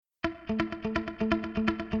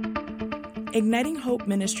Igniting Hope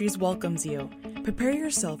Ministries welcomes you. Prepare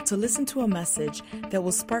yourself to listen to a message that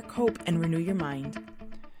will spark hope and renew your mind.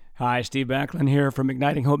 Hi, Steve Backlund here from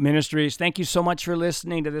Igniting Hope Ministries. Thank you so much for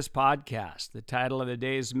listening to this podcast. The title of the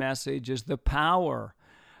day's message is The Power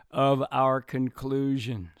of Our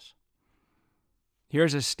Conclusions.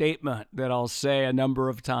 Here's a statement that I'll say a number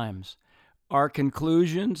of times. Our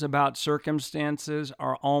conclusions about circumstances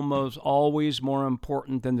are almost always more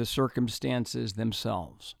important than the circumstances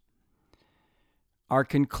themselves. Our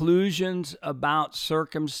conclusions about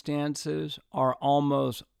circumstances are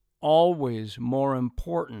almost always more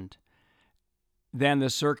important than the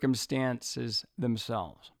circumstances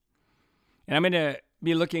themselves. And I'm going to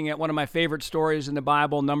be looking at one of my favorite stories in the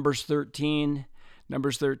Bible, Numbers 13.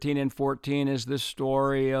 Numbers 13 and 14 is the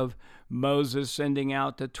story of Moses sending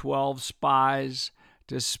out the 12 spies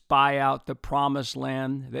to spy out the promised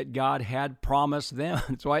land that God had promised them.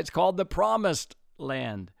 That's why it's called the Promised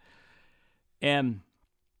Land. And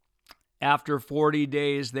after 40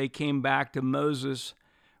 days, they came back to Moses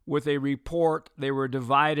with a report. They were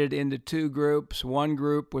divided into two groups. One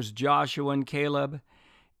group was Joshua and Caleb,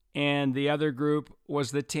 and the other group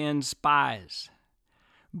was the 10 spies.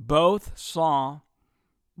 Both saw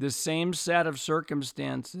the same set of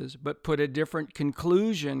circumstances, but put a different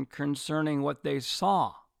conclusion concerning what they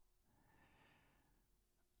saw.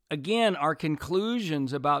 Again, our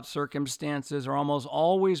conclusions about circumstances are almost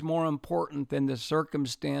always more important than the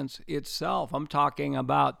circumstance itself. I'm talking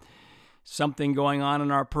about something going on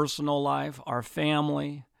in our personal life, our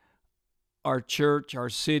family, our church, our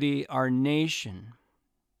city, our nation.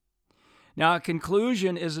 Now, a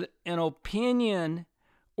conclusion is an opinion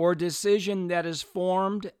or decision that is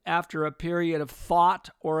formed after a period of thought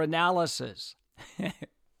or analysis.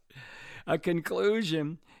 A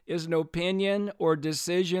conclusion is an opinion or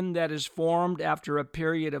decision that is formed after a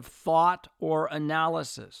period of thought or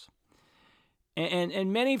analysis.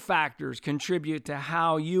 And many factors contribute to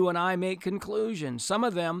how you and I make conclusions. Some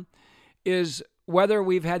of them is whether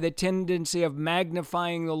we've had the tendency of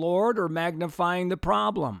magnifying the Lord or magnifying the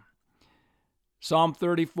problem. Psalm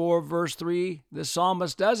 34, verse 3, the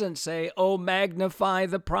psalmist doesn't say, "Oh, magnify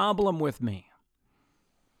the problem with me."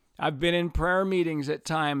 I've been in prayer meetings at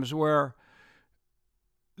times where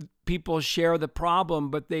people share the problem,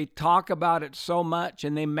 but they talk about it so much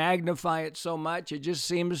and they magnify it so much, it just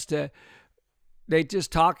seems to, they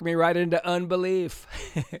just talk me right into unbelief.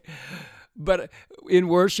 But in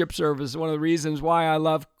worship service, one of the reasons why I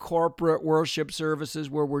love corporate worship services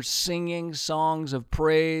where we're singing songs of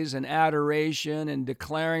praise and adoration and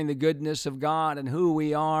declaring the goodness of God and who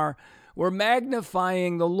we are, we're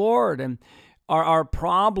magnifying the Lord, and our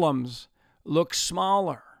problems look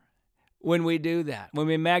smaller when we do that. When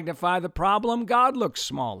we magnify the problem, God looks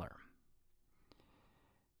smaller.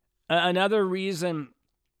 Another reason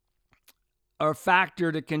or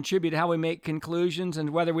factor to contribute to how we make conclusions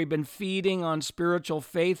and whether we've been feeding on spiritual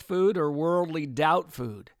faith food or worldly doubt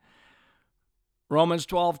food. Romans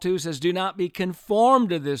 12:2 says, "Do not be conformed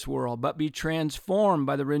to this world, but be transformed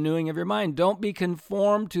by the renewing of your mind." Don't be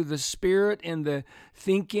conformed to the spirit and the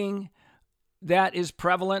thinking that is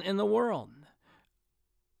prevalent in the world.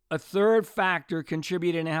 A third factor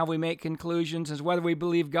contributing to how we make conclusions is whether we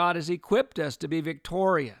believe God has equipped us to be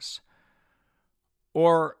victorious,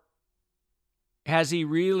 or has He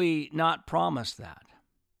really not promised that?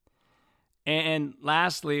 And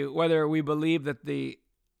lastly, whether we believe that the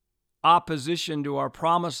opposition to our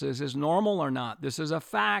promises is normal or not. This is a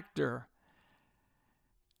factor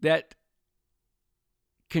that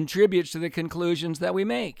contributes to the conclusions that we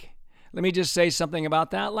make. Let me just say something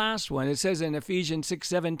about that last one. It says in Ephesians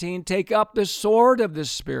 6:17, "Take up the sword of the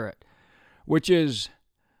Spirit, which is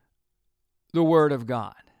the Word of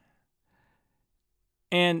God."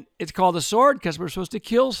 And it's called a sword because we're supposed to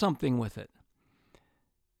kill something with it.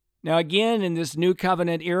 Now, again, in this New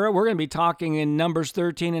Covenant era, we're going to be talking in Numbers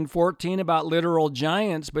 13 and 14 about literal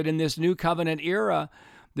giants, but in this New Covenant era,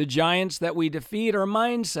 the giants that we defeat are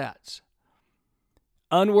mindsets.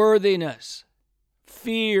 Unworthiness,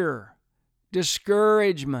 fear,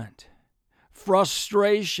 discouragement,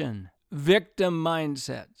 frustration, victim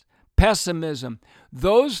mindsets, pessimism.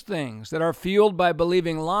 Those things that are fueled by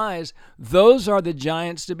believing lies, those are the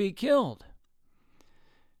giants to be killed.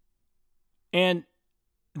 And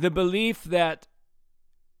the belief that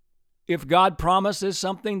if God promises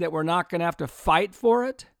something that we're not going to have to fight for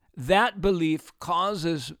it, that belief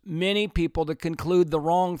causes many people to conclude the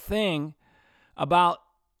wrong thing about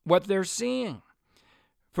what they're seeing.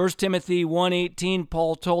 1 Timothy 1:18,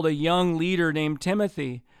 Paul told a young leader named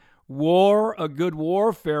Timothy, "War a good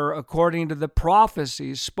warfare according to the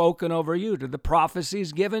prophecies spoken over you," to the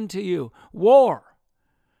prophecies given to you. War.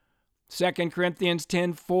 2 Corinthians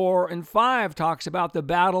 10:4 and 5 talks about the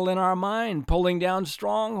battle in our mind, pulling down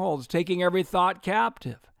strongholds, taking every thought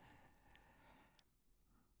captive.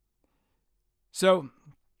 So,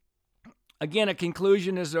 again, a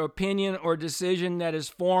conclusion is an opinion or decision that is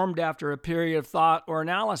formed after a period of thought or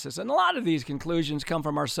analysis. And a lot of these conclusions come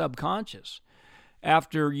from our subconscious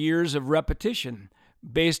after years of repetition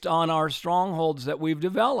based on our strongholds that we've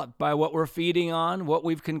developed by what we're feeding on, what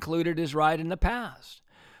we've concluded is right in the past.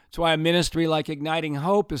 That's why a ministry like Igniting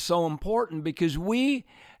Hope is so important, because we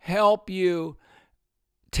help you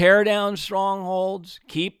tear down strongholds,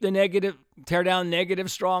 tear down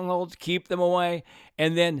negative strongholds, keep them away,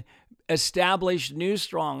 and then establish new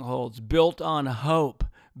strongholds built on hope,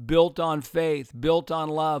 built on faith, built on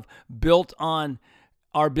love, built on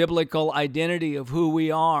our biblical identity of who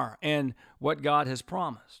we are and what God has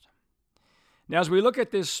promised. Now, as we look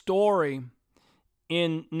at this story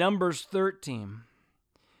in Numbers 13,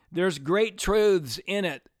 there's great truths in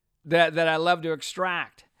it that I love to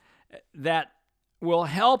extract that will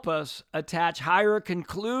help us attach higher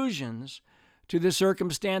conclusions to the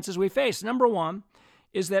circumstances we face. Number one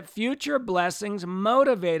is that future blessings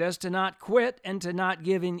motivate us to not quit and to not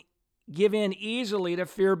give in easily to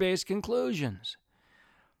fear-based conclusions.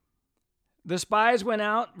 The spies went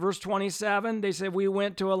out, verse 27, they said, "We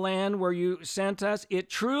went to a land where you sent us. It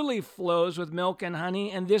truly flows with milk and honey,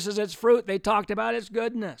 and this is its fruit." They talked about its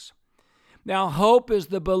goodness. Now, hope is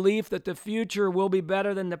the belief that the future will be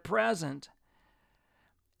better than the present,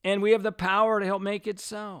 and we have the power to help make it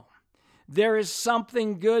so. There is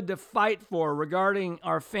something good to fight for regarding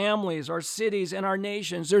our families, our cities, and our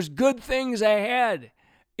nations. There's good things ahead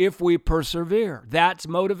if we persevere. That's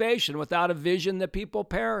motivation. Without a vision, the people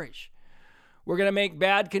perish. We're going to make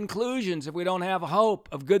bad conclusions if we don't have hope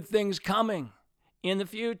of good things coming in the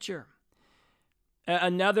future.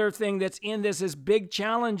 Another thing that's in this is big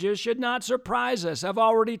challenges should not surprise us. I've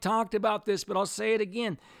already talked about this, but I'll say it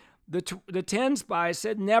again. The 10 spies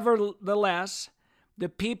said, "Nevertheless, the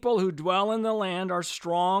people who dwell in the land are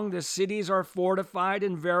strong, the cities are fortified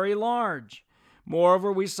and very large.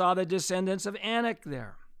 Moreover, we saw the descendants of Anak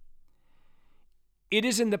there." It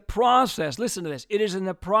is in the process, listen to this, it is in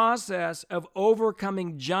the process of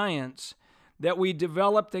overcoming giants that we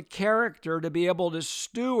develop the character to be able to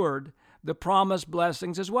steward the promised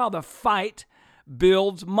blessings as well. The fight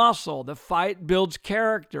builds muscle. The fight builds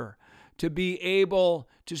character to be able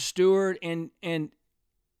to steward and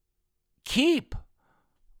keep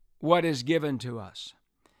what is given to us.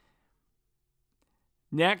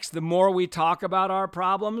 Next, the more we talk about our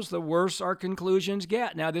problems, the worse our conclusions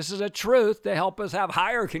get. Now, this is a truth to help us have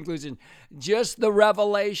higher conclusions. Just the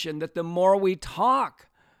revelation that the more we talk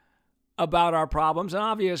about our problems, and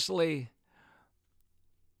obviously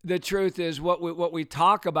the truth is what we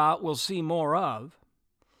talk about, we'll see more of.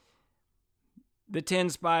 The 10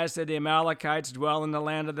 spies said the Amalekites dwell in the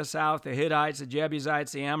land of the south, the Hittites, the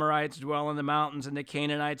Jebusites, the Amorites dwell in the mountains, and the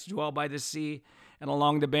Canaanites dwell by the sea and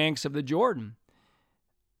along the banks of the Jordan.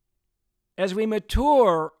 As we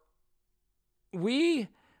mature, we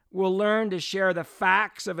will learn to share the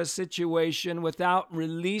facts of a situation without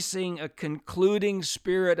releasing a concluding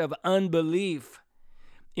spirit of unbelief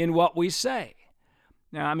in what we say.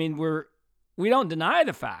 Now, I mean, we don't deny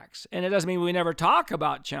the facts, and it doesn't mean we never talk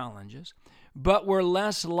about challenges, but we're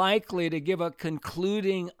less likely to give a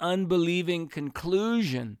concluding, unbelieving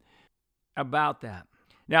conclusion about that.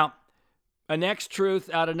 Now, a next truth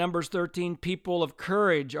out of Numbers 13, people of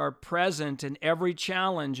courage are present in every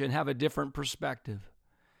challenge and have a different perspective.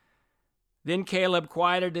 Then Caleb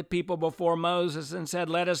quieted the people before Moses and said,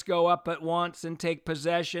 "Let us go up at once and take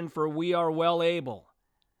possession, for we are well able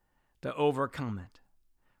to overcome it."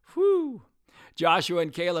 Whew. Joshua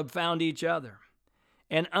and Caleb found each other.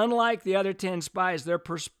 And unlike the other 10 spies, their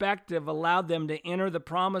perspective allowed them to enter the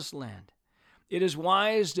promised land. It is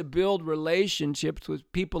wise to build relationships with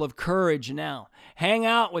people of courage now. Hang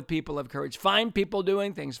out with people of courage. Find people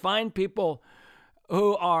doing things. Find people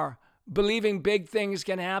who are believing big things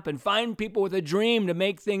can happen. Find people with a dream to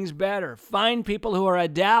make things better. Find people who are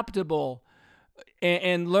adaptable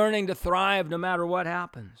and learning to thrive no matter what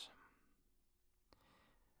happens.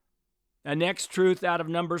 A next truth out of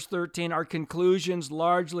Numbers 13, our conclusions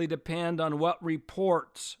largely depend on what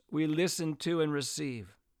reports we listen to and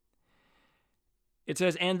receive. It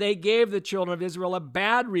says, "And they gave the children of Israel a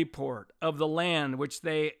bad report of the land which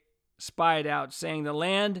they spied out, saying, 'The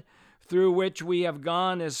land through which we have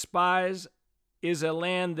gone as spies is a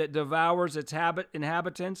land that devours its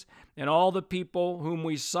inhabitants, and all the people whom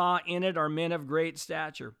we saw in it are men of great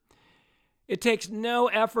stature.'" It takes no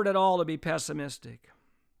effort at all to be pessimistic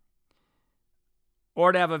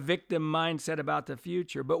or to have a victim mindset about the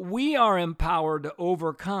future. But we are empowered to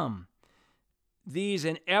overcome these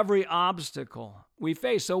and every obstacle we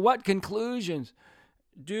face. So what conclusions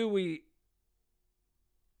do we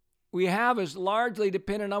have is largely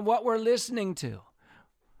dependent on what we're listening to.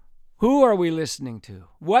 Who are we listening to?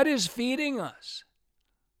 What is feeding us?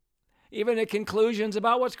 Even the conclusions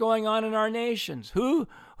about what's going on in our nations. Who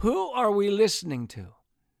are we listening to?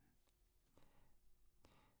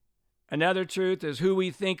 Another truth is who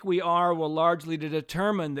we think we are will largely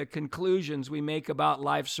determine the conclusions we make about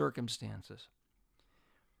life circumstances.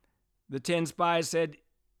 The 10 spies said,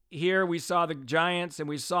 here we saw the giants and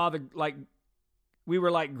we saw we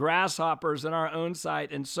were like grasshoppers in our own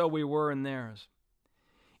sight, and so we were in theirs.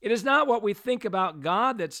 It is not what we think about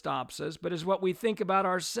God that stops us, but is what we think about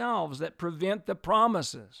ourselves that prevent the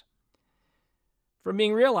promises from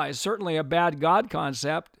being realized. Certainly a bad God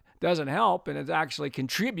concept doesn't help, and it actually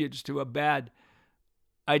contributes to a bad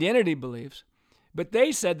identity beliefs. But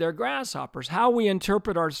they said they're grasshoppers. How we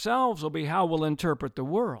interpret ourselves will be how we'll interpret the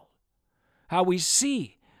world, how we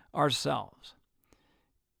see ourselves.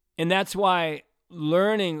 And that's why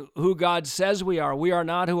learning who God says we are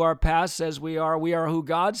not who our past says we are who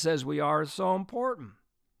God says we are, is so important.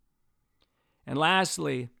 And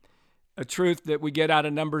lastly, a truth that we get out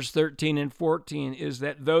of Numbers 13 and 14 is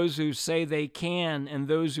that those who say they can and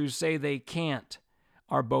those who say they can't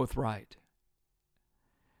are both right.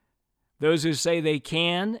 Those who say they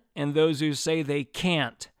can and those who say they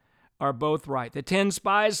can't are both right. The 10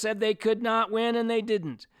 spies said they could not win, and they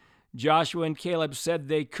didn't. Joshua and Caleb said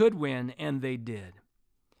they could win, and they did.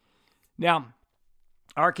 Now,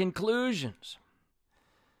 our conclusions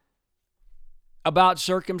about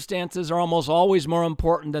circumstances are almost always more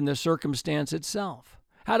important than the circumstance itself.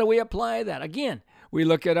 How do we apply that? Again, we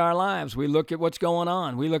look at our lives. We look at what's going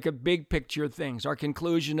on. We look at big picture things. Our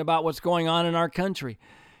conclusion about what's going on in our country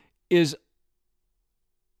is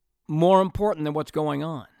more important than what's going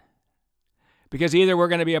on. Because either we're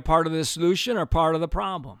going to be a part of the solution or part of the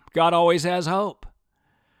problem. God always has hope.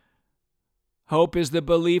 Hope is the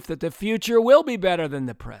belief that the future will be better than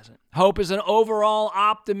the present. Hope is an overall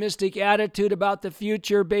optimistic attitude about the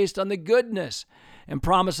future based on the goodness and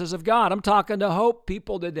promises of God. I'm talking to hope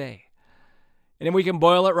people today. And then we can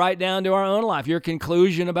boil it right down to our own life. Your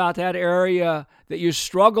conclusion about that area that you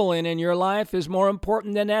struggle in your life is more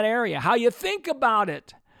important than that area. How you think about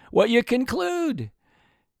it, what you conclude.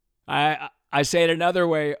 I say it another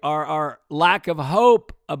way, our lack of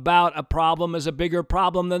hope about a problem is a bigger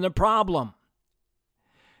problem than the problem.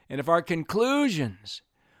 And if our conclusions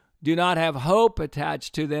do not have hope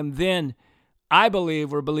attached to them, then I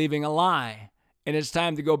believe we're believing a lie. And it's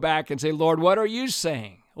time to go back and say, Lord, what are you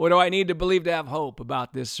saying? What do I need to believe to have hope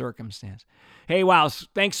about this circumstance? Hey, wow,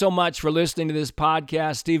 thanks so much for listening to this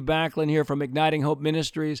podcast. Steve Backlund here from Igniting Hope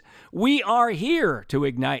Ministries. We are here to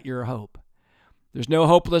ignite your hope. There's no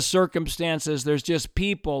hopeless circumstances. There's just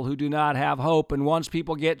people who do not have hope. And once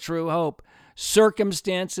people get true hope,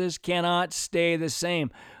 circumstances cannot stay the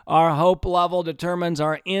same. Our hope level determines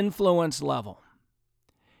our influence level.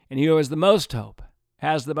 And he who has the most hope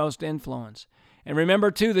has the most influence. And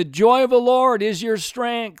remember, too, the joy of the Lord is your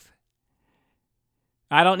strength.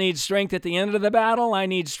 I don't need strength at the end of the battle. I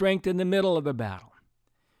need strength in the middle of the battle.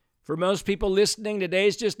 For most people listening, today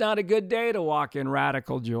is just not a good day to walk in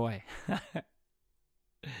radical joy.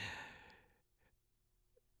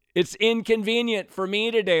 It's inconvenient for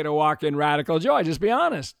me today to walk in radical joy, just be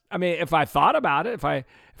honest. I mean, if I thought about it, if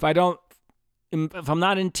I'm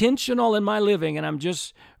not intentional in my living and I'm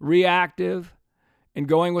just reactive and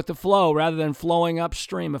going with the flow rather than flowing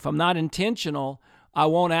upstream, if I'm not intentional, I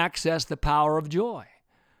won't access the power of joy.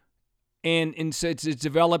 And so it's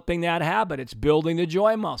developing that habit. It's building the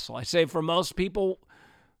joy muscle. I say for most people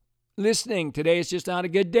listening, today is just not a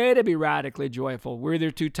good day to be radically joyful. We're either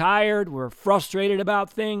too tired, we're frustrated about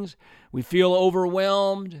things, we feel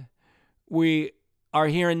overwhelmed, we are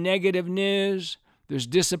hearing negative news, there's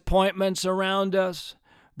disappointments around us,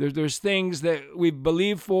 there's things that we've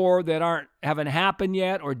believed for that haven't happened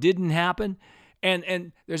yet or didn't happen,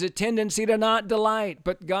 and there's a tendency to not delight.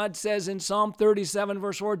 But God says in Psalm 37,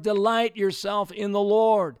 verse 4, delight yourself in the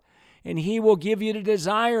Lord, and he will give you the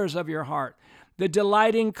desires of your heart. The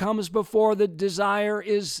delighting comes before the desire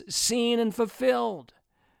is seen and fulfilled.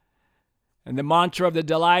 And the mantra of the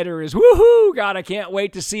delighter is, woohoo, God, I can't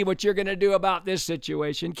wait to see what you're going to do about this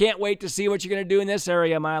situation. Can't wait to see what you're going to do in this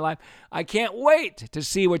area of my life. I can't wait to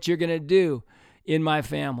see what you're going to do in my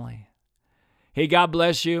family. Hey, God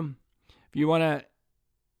bless you. If you want to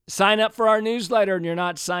sign up for our newsletter and you're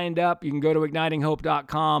not signed up, you can go to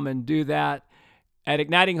ignitinghope.com and do that. At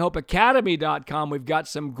ignitinghopeacademy.com, we've got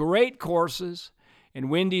some great courses And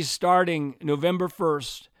Wendy's starting November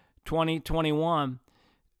 1st, 2021,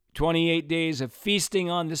 28 days of feasting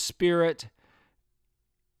on the Spirit.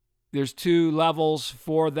 There's 2 levels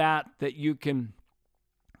for that you can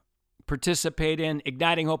participate in.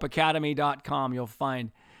 IgnitingHopeAcademy.com. You'll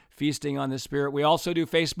find Feasting on the Spirit. We also do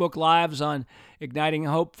Facebook Lives on Igniting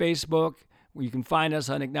Hope Facebook. You can find us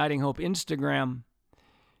on Igniting Hope Instagram.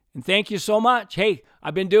 And thank you so much. Hey,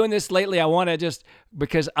 I've been doing this lately. I want to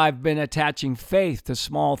because I've been attaching faith to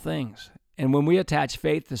small things. And when we attach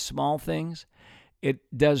faith to small things, it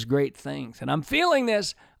does great things. And I'm feeling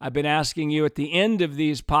this. I've been asking you at the end of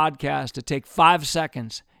these podcasts to take 5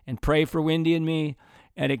 seconds and pray for Wendy and me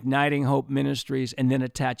at Igniting Hope Ministries, and then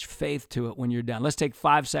attach faith to it when you're done. Let's take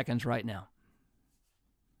 5 seconds right now.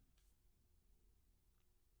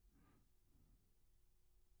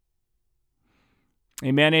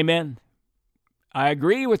 Amen, amen. I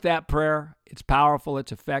agree with that prayer. It's powerful.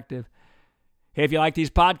 It's effective. Hey, if you like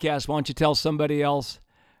these podcasts, why don't you tell somebody else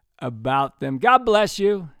about them? God bless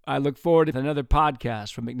you. I look forward to another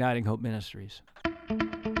podcast from Igniting Hope Ministries.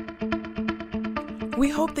 We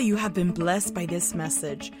hope that you have been blessed by this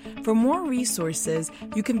message. For more resources,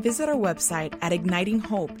 you can visit our website at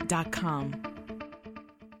ignitinghope.com.